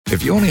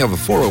If you only have a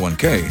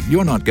 401k,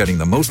 you're not getting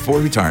the most for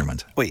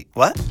retirement. Wait,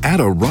 what? Add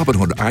a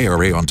Robinhood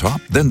IRA on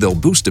top, then they'll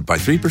boost it by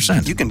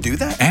 3%. You can do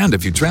that? And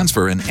if you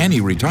transfer in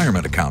any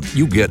retirement account,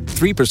 you get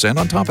 3%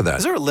 on top of that.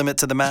 Is there a limit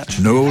to the match?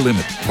 No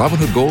limit.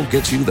 Robinhood Gold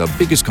gets you the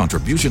biggest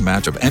contribution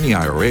match of any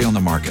IRA on the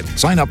market.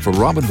 Sign up for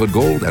Robinhood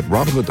Gold at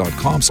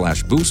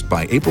Robinhood.com/boost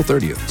by April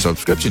 30th.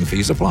 Subscription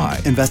fees apply.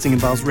 Investing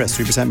involves risk.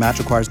 3% match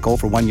requires gold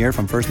for 1 year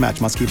from first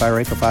match. Must keep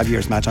IRA for 5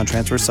 years. Match on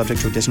transfers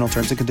subject to additional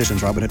terms and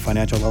conditions. Robinhood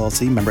Financial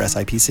LLC, member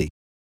SIPC.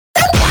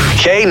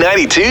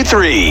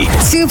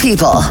 K92-3. Two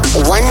people,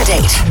 one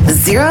date,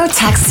 0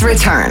 texts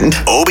returned.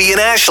 Obie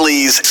and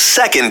Ashley's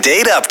second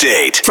date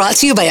update. Brought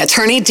to you by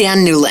attorney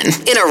Dan Newlin.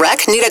 In a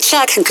wreck, need a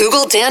check,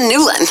 Google Dan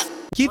Newlin.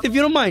 Keith, if you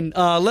don't mind,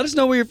 let us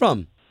know where you're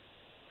from.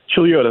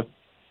 Chiliota.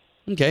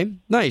 Okay,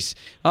 nice.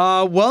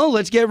 Well,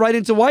 let's get right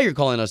into why you're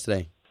calling us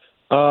today.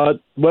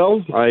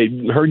 Well, I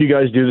heard you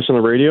guys do this on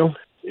the radio.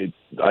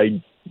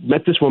 I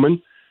met this woman.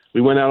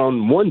 We went out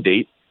on one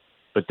date,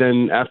 but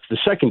then after the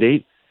second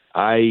date,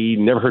 I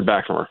never heard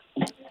back from her.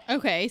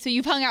 Okay, so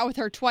you've hung out with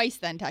her twice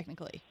then,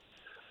 technically.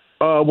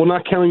 Well,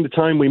 not counting the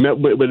time we met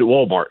with at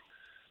Walmart.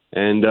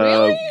 And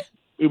Really?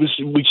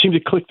 we seemed to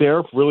click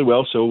there really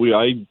well, so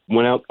I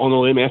went out on a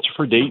limb, asked her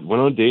for a date,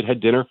 went on a date, had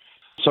dinner.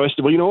 So I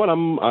said, well, you know what,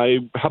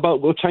 how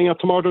about let's hang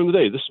out tomorrow during the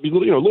day? This would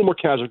be a little more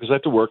casual because I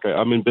have to work.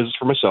 I'm in business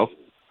for myself.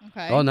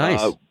 Okay. Oh,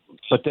 nice.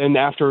 But then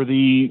after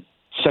the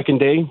second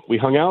day, we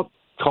hung out,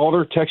 called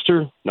her, texted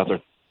her, nothing.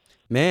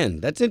 Man,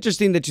 that's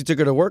interesting that you took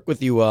her to work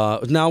with you.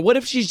 Now, what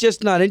if she's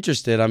just not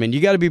interested? I mean,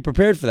 you got to be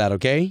prepared for that,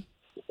 okay?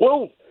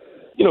 Well,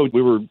 we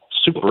were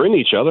super into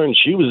each other, and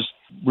she was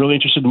really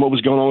interested in what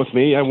was going on with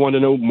me. I wanted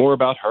to know more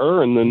about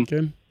her, and then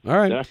Okay. All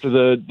right. after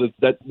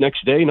that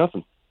next day,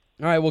 nothing.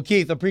 All right, well,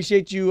 Keith,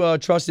 appreciate you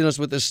trusting us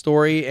with this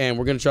story, and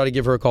we're going to try to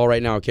give her a call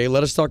right now, okay?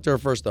 Let us talk to her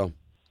first, though.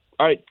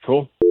 All right,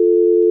 cool.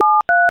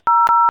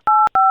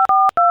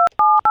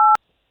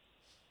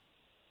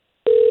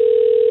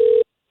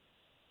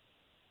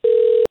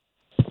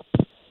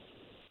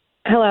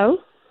 Hello?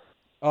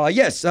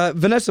 Yes,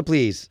 Vanessa,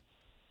 please.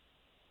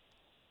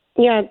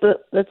 Yeah,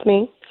 that's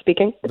me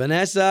speaking.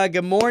 Vanessa,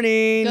 good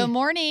morning. Good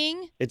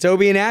morning. It's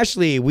Obie and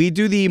Ashley. We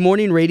do the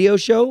morning radio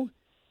show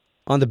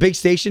on the big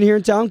station here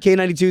in town,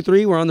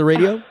 K92.3. We're on the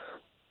radio.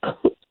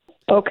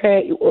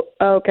 Okay.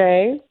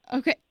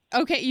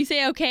 Okay, you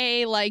say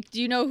okay, like,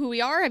 do you know who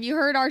we are? Have you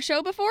heard our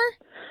show before?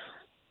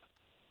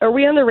 Are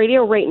we on the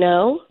radio right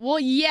now? Well,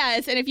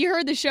 yes, and if you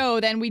heard the show,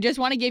 then we just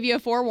want to give you a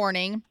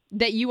forewarning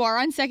that you are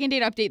on second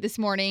date update this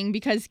morning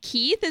because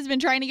Keith has been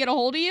trying to get a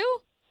hold of you.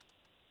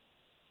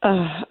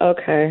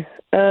 Okay.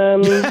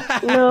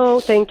 No,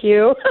 thank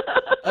you.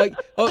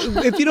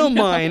 If you don't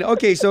mind.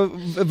 Okay, so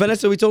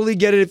Vanessa, we totally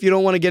get it if you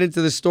don't want to get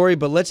into the story,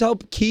 but let's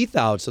help Keith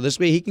out so this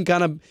way he can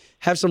kind of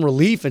have some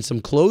relief and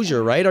some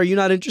closure, right? Are you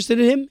not interested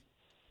in him?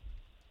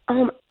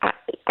 I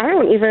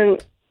don't even...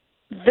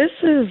 This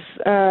is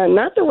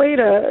not the way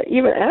to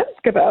even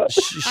ask about.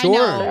 Sure. I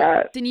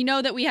know. Then you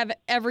know that we have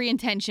every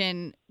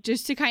intention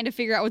just to kind of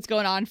figure out what's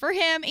going on for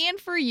him and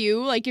for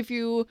you. Like if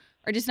you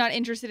are just not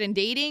interested in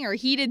dating or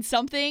he did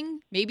something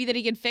maybe that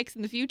he can fix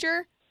in the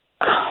future.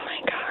 Oh, my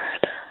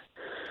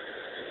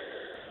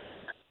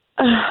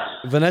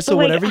God. Vanessa,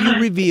 whatever you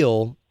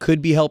reveal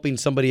could be helping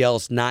somebody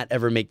else not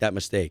ever make that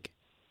mistake.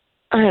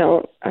 I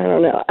don't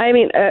know. I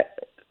mean,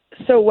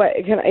 so what?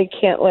 I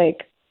can't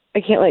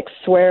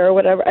swear or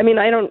whatever. I mean,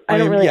 I don't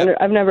really. Yeah.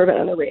 I've never been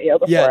on the radio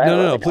before. Yeah,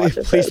 no. Like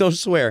Please don't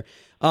swear.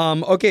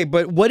 Okay,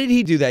 but what did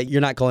he do that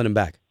you're not calling him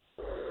back?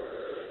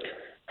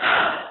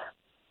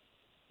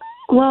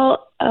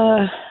 Well,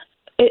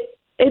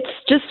 it's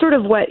just sort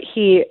of what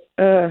he.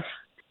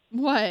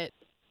 What?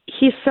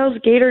 He sells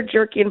gator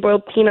jerky and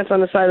boiled peanuts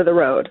on the side of the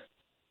road.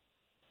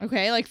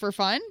 Okay, like for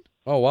fun?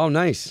 Oh, wow,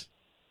 nice.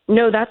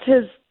 No, that's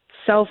his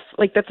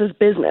that's his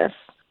business.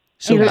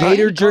 So He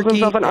gator calls jerky.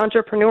 himself an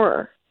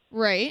entrepreneur.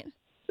 Right.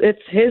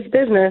 It's his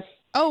business.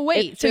 Oh,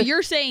 wait. It's So just-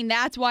 you're saying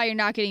that's why you're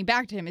not getting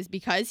back to him is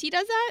because he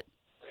does that?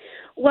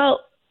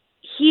 Well,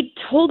 he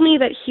told me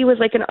that he was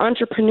like an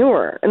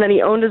entrepreneur and that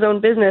he owned his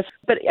own business,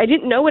 but I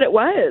didn't know what it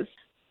was.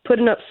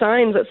 Putting up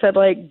signs that said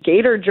like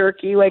gator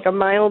jerky like a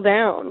mile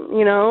down,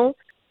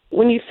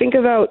 When you think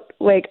about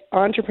like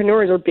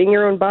entrepreneurs or being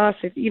your own boss,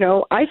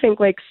 I think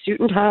like suit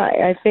and tie.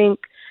 I think,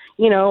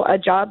 a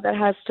job that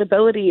has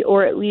stability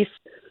or at least.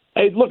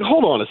 Hey, look,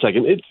 hold on a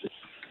second.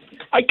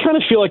 I kind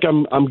of feel like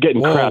I'm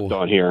getting Whoa. crapped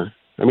on here.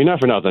 I mean, not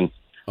for nothing.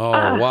 Oh,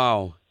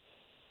 wow.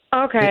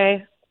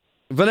 Okay.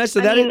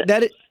 Vanessa,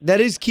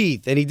 that is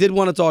Keith, and he did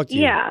want to talk to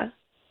you. Yeah.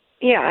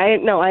 Yeah,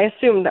 I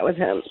assumed that was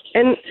him.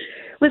 And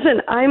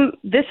listen,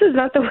 this is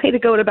not the way to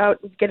go about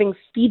getting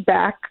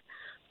feedback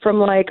from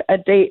like a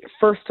date,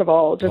 first of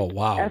all, just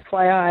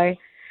FYI.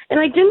 And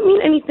I didn't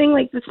mean anything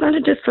like, it's not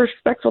a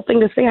disrespectful thing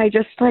to say. I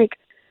just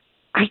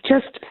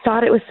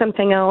thought it was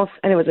something else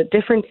and it was a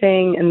different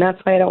thing. And that's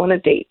why I don't want to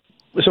date.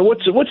 So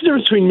what's the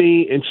difference between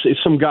me and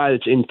some guy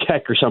that's in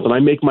tech or something? I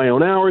make my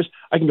own hours.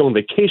 I can go on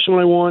vacation when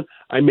I want.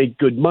 I make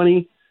good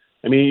money.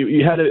 I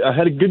mean, I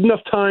had a good enough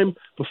time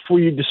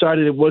before you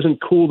decided it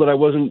wasn't cool that I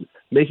wasn't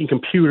making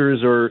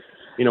computers or,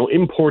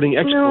 importing,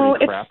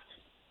 exporting crap.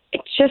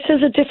 It just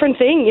is a different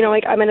thing.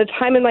 Like I'm at a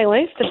time in my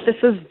life that this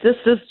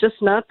is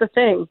just not the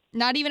thing.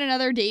 Not even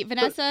another date,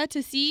 Vanessa,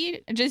 to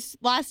see? Just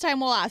last time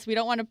we'll ask. We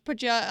don't want to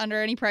put you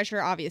under any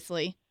pressure,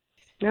 obviously.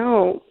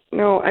 No.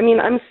 I mean,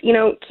 I'm,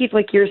 Keith,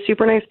 like, you're a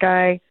super nice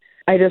guy.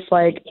 I just,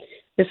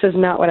 this is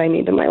not what I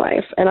need in my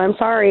life. And I'm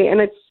sorry. And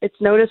it's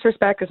no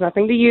disrespect. It's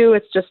nothing to you.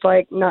 It's just,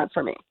 not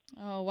for me.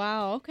 Oh,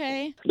 wow.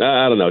 Okay.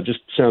 I don't know. Just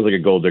sounds like a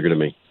gold digger to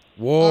me.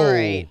 Whoa. All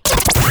right.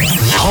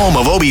 Home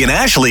of Obie and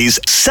Ashley's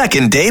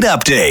second date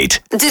update.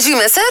 Did you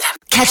miss it?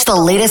 Catch the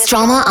latest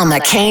drama on the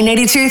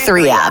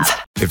K82-3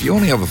 app. If you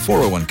only have a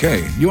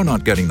 401k, you're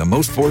not getting the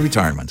most for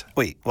retirement.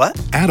 Wait, what?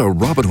 Add a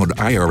Robinhood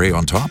IRA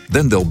on top,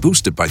 then they'll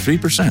boost it by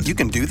 3%. You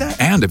can do that?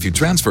 And if you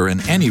transfer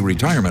in any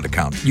retirement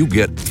account, you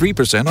get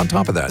 3% on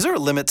top of that. Is there a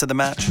limit to the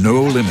match?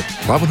 No limit.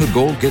 Robinhood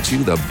Gold gets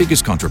you the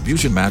biggest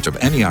contribution match of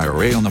any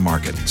IRA on the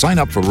market. Sign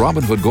up for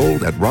Robinhood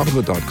Gold at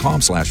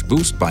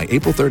Robinhood.com/boost by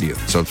April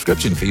 30th.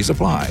 Subscription fees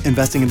apply.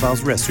 Investing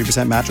involves risk.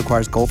 3% match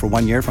requires gold for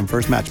 1 year from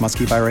first match. Must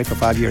keep IRA for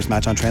 5 years.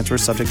 Match on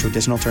transfers subject to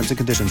additional terms and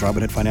conditions.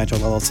 Robinhood Financial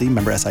LLC.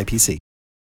 Member SIPC.